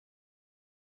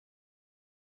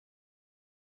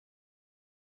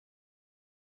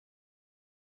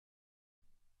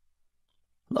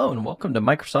Hello and welcome to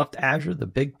Microsoft Azure, the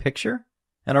big picture,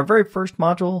 and our very first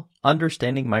module,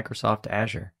 Understanding Microsoft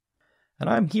Azure. And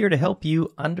I'm here to help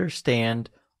you understand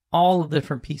all the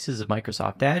different pieces of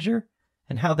Microsoft Azure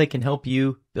and how they can help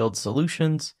you build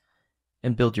solutions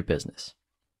and build your business.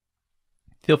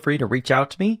 Feel free to reach out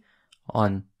to me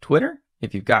on Twitter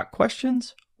if you've got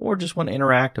questions or just want to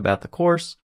interact about the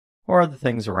course or other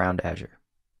things around Azure.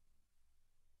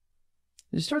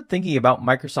 As you start thinking about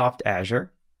Microsoft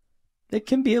Azure, it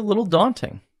can be a little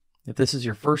daunting. If this is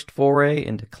your first foray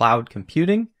into cloud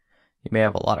computing, you may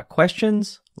have a lot of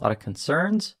questions, a lot of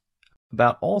concerns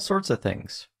about all sorts of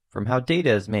things, from how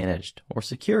data is managed, or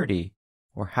security,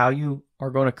 or how you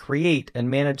are going to create and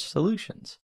manage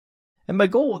solutions. And my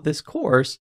goal with this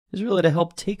course is really to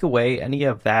help take away any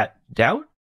of that doubt,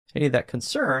 any of that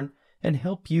concern, and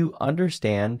help you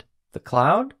understand the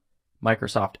cloud,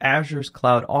 Microsoft Azure's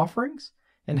cloud offerings,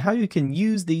 and how you can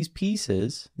use these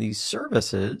pieces, these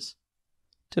services,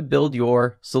 to build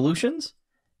your solutions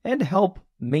and help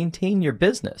maintain your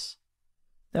business.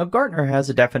 Now, Gartner has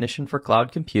a definition for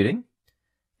cloud computing,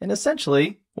 and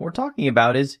essentially what we're talking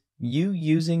about is you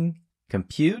using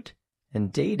compute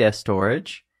and data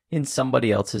storage in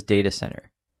somebody else's data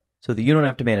center so that you don't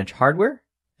have to manage hardware,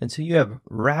 and so you have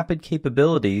rapid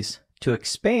capabilities to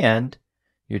expand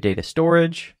your data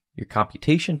storage, your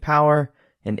computation power,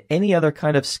 and any other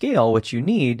kind of scale which you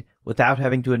need without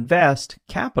having to invest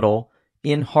capital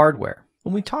in hardware.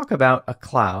 When we talk about a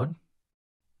cloud,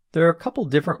 there are a couple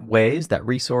different ways that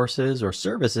resources or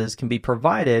services can be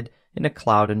provided in a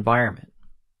cloud environment.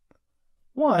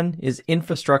 One is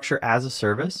infrastructure as a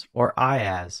service, or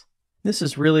IaaS. This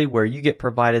is really where you get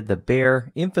provided the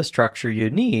bare infrastructure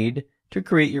you need to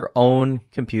create your own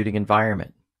computing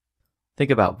environment.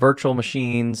 Think about virtual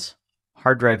machines,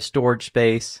 hard drive storage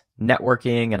space,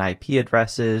 networking and IP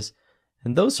addresses,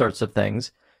 and those sorts of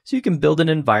things, so you can build an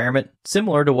environment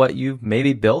similar to what you've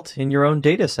maybe built in your own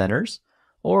data centers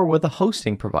or with a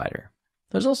hosting provider.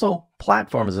 There's also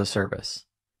platform as a service,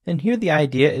 and here the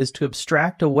idea is to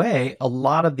abstract away a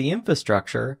lot of the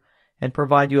infrastructure and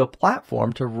provide you a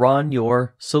platform to run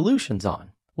your solutions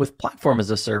on. With platform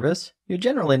as a service, you're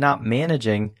generally not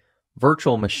managing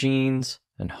virtual machines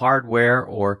and hardware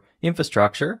or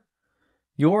infrastructure.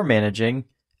 You're managing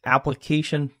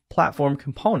application platform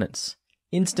components,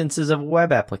 instances of a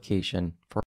web application,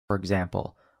 for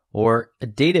example, or a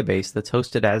database that's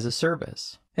hosted as a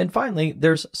service. And finally,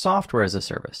 there's software as a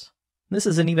service. This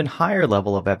is an even higher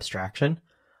level of abstraction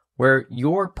where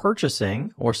you're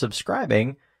purchasing or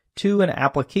subscribing to an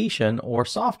application or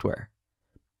software.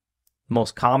 The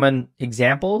most common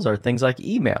examples are things like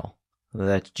email, whether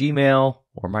that's Gmail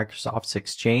or Microsoft's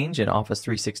Exchange in Office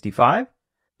 365.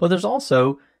 But there's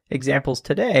also examples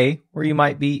today where you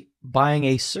might be buying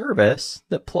a service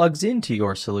that plugs into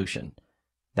your solution.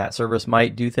 That service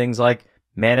might do things like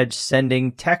manage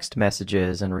sending text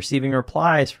messages and receiving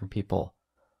replies from people,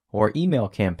 or email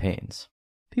campaigns.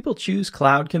 People choose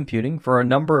cloud computing for a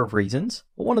number of reasons,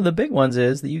 but one of the big ones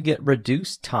is that you get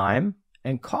reduced time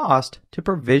and cost to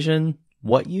provision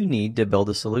what you need to build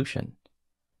a solution.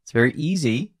 It's very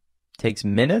easy, takes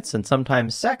minutes and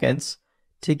sometimes seconds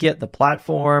to get the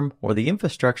platform or the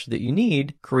infrastructure that you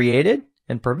need created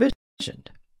and provisioned.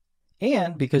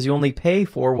 And because you only pay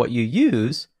for what you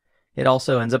use, it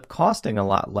also ends up costing a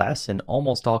lot less in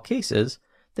almost all cases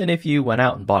than if you went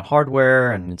out and bought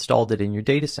hardware and installed it in your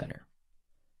data center.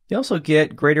 You also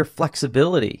get greater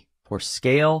flexibility for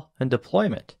scale and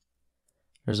deployment.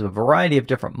 There's a variety of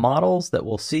different models that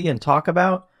we'll see and talk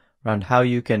about around how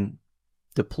you can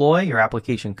deploy your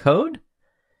application code,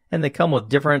 and they come with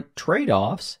different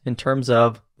trade-offs in terms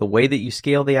of the way that you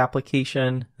scale the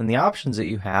application and the options that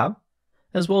you have,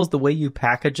 as well as the way you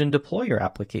package and deploy your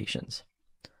applications.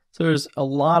 So there's a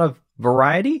lot of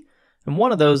variety, and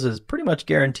one of those is pretty much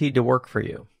guaranteed to work for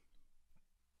you.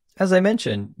 As I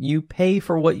mentioned, you pay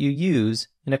for what you use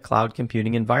in a cloud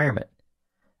computing environment.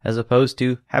 As opposed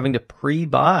to having to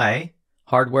pre-buy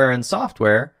hardware and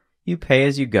software, you pay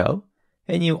as you go,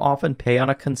 and you often pay on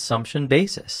a consumption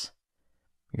basis.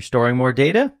 You're storing more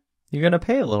data, you're going to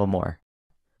pay a little more.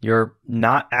 You're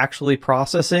not actually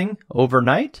processing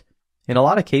overnight. In a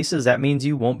lot of cases, that means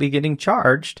you won't be getting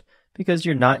charged because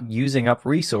you're not using up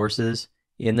resources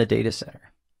in the data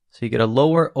center. So you get a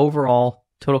lower overall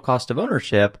total cost of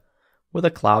ownership with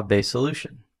a cloud-based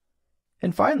solution.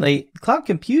 And finally, cloud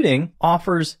computing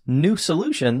offers new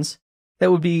solutions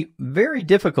that would be very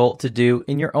difficult to do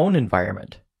in your own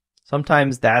environment.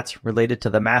 Sometimes that's related to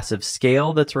the massive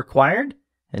scale that's required,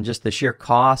 and just the sheer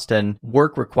cost and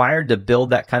work required to build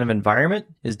that kind of environment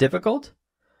is difficult.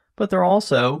 but there are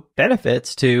also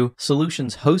benefits to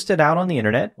solutions hosted out on the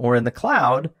internet or in the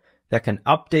cloud that can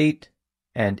update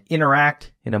and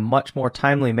interact in a much more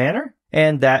timely manner,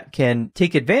 and that can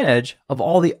take advantage of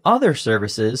all the other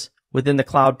services within the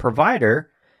cloud provider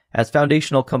as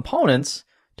foundational components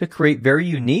to create very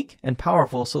unique and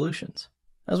powerful solutions.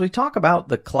 As we talk about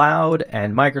the cloud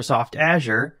and Microsoft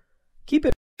Azure, keep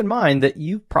in mind that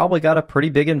you've probably got a pretty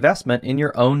big investment in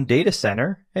your own data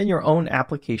center and your own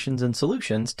applications and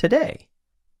solutions today.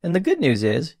 And the good news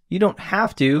is you don't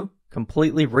have to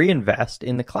completely reinvest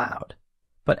in the cloud.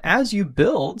 But as you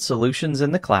build solutions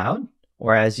in the cloud,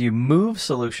 or as you move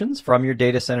solutions from your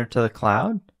data center to the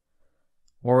cloud,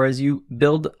 or as you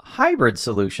build hybrid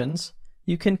solutions,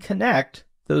 you can connect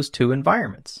those two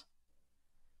environments.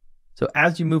 So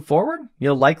as you move forward,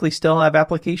 you'll likely still have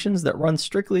applications that run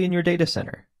strictly in your data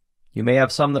center. You may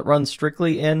have some that run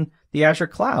strictly in the Azure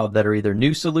cloud that are either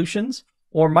new solutions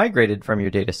or migrated from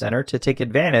your data center to take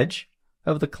advantage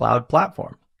of the cloud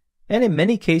platform. And in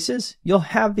many cases, you'll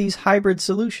have these hybrid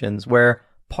solutions where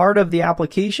part of the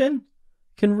application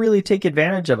can really take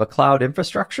advantage of a cloud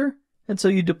infrastructure. And so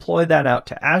you deploy that out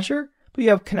to Azure, but you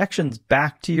have connections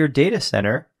back to your data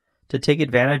center to take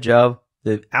advantage of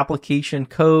the application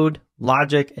code,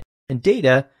 logic, and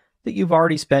data that you've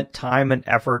already spent time and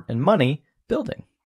effort and money building.